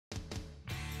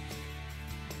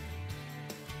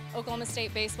Oklahoma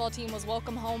State baseball team was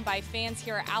welcomed home by fans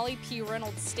here at Allie P.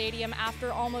 Reynolds Stadium after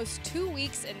almost 2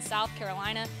 weeks in South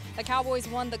Carolina. The Cowboys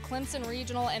won the Clemson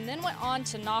Regional and then went on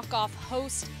to knock off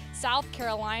host South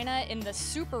Carolina in the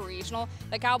Super Regional.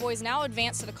 The Cowboys now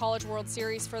advance to the College World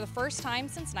Series for the first time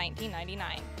since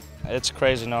 1999. It's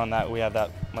crazy knowing that we have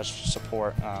that much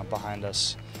support behind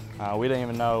us. We didn't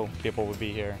even know people would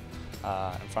be here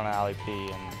in front of Allie P.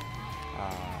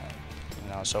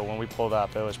 So when we pulled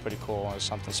up, it was pretty cool. It was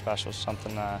something special,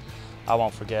 something I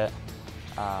won't forget.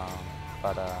 No,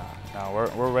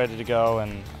 we're ready to go,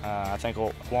 and I think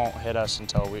it won't hit us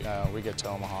until we get to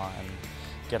Omaha and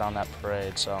get on that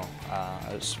parade. So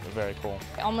it's very cool.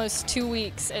 Almost 2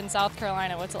 weeks in South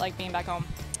Carolina. What's it like being back home?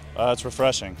 It's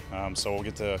refreshing. So we'll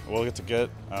get to get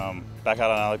back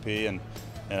out on Allie P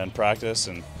and practice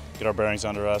and get our bearings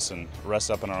under us and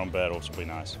rest up in our own bed, which will be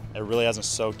nice. It really hasn't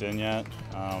soaked in yet,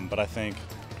 but I think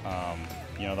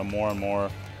the more and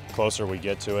more closer we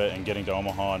get to it and getting to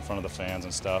Omaha in front of the fans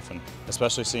and stuff, and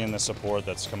especially seeing the support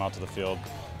that's come out to the field,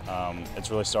 it's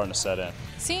really starting to set in.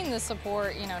 Seeing the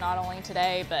support, not only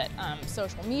today, but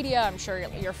social media, I'm sure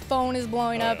your phone is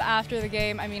blowing up after the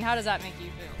game. I mean, how does that make you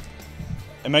feel?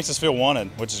 It makes us feel wanted,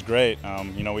 which is great.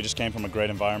 We just came from a great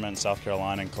environment in South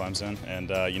Carolina and Clemson,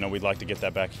 and we'd like to get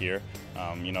that back here.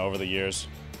 Over the years,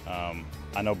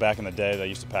 I know back in the day they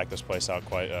used to pack this place out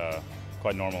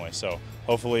quite normally. So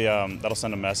hopefully that'll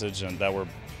send a message and that we're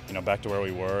back to where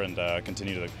we were and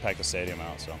continue to pack the stadium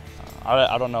out. So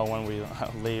I don't know when we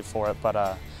leave for it, but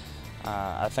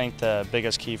I think the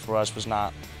biggest key for us was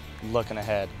not looking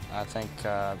ahead. I think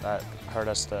that hurt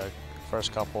us the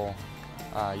first couple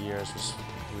years.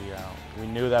 We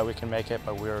knew that we can make it,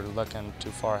 but we were looking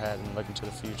too far ahead and looking to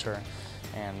the future.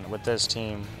 And with this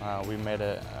team, we made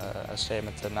a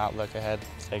statement to not look ahead,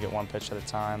 take it one pitch at a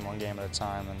time, one game at a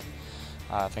time, and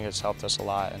I think it's helped us a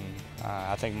lot. And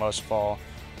I think most of all,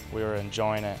 we were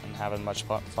enjoying it and having as much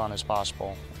fun as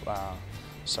possible.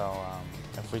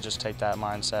 If we just take that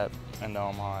mindset into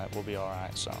Omaha, we'll be all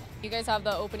right. So you guys have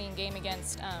the opening game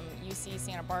against UC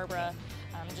Santa Barbara.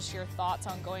 Just your thoughts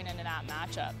on going into that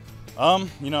matchup.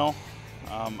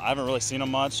 I haven't really seen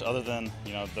them much other than,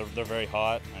 they're very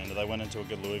hot, and they went into a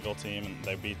good Louisville team and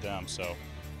they beat them. So,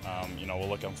 we'll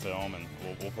look on film and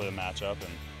we'll play the matchup and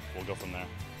we'll go from there.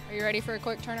 Are you ready for a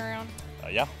quick turnaround?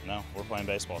 Yeah, no, we're playing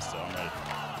baseball still. I'm ready.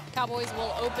 Cowboys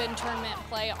will open tournament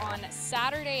play on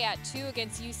Saturday at 2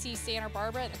 against UC Santa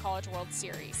Barbara in the College World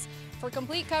Series. For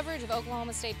complete coverage of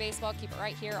Oklahoma State baseball, keep it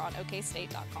right here on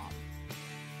OKState.com.